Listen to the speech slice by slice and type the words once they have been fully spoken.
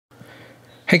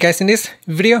Hey guys, in this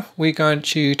video, we're going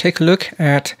to take a look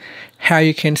at how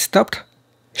you can stop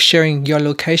sharing your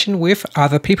location with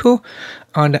other people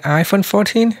on the iPhone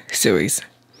 14 series.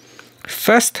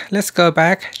 First, let's go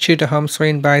back to the home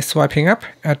screen by swiping up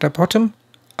at the bottom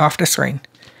of the screen.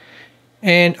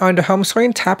 And on the home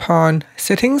screen, tap on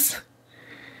Settings.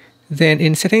 Then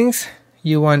in Settings,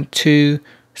 you want to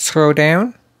scroll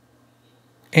down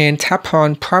and tap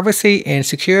on Privacy and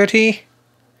Security.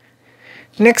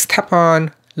 Next, tap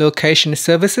on Location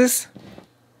Services.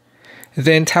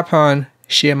 Then tap on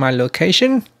Share My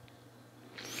Location.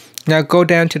 Now go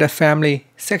down to the Family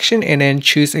section and then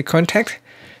choose a contact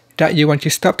that you want to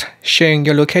stop sharing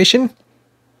your location.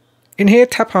 In here,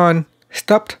 tap on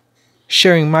Stop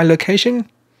Sharing My Location.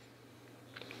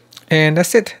 And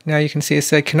that's it. Now you can see it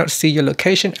says cannot see your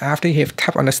location after you have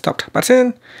tapped on the Stop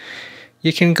button.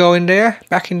 You can go in there,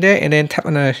 back in there, and then tap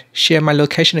on the Share My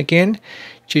Location again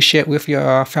to share it with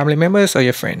your family members or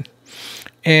your friend.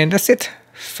 And that's it.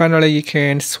 Finally, you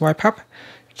can swipe up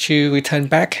to return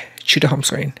back to the home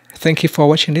screen. Thank you for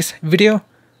watching this video.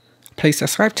 Please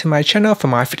subscribe to my channel for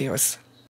more videos.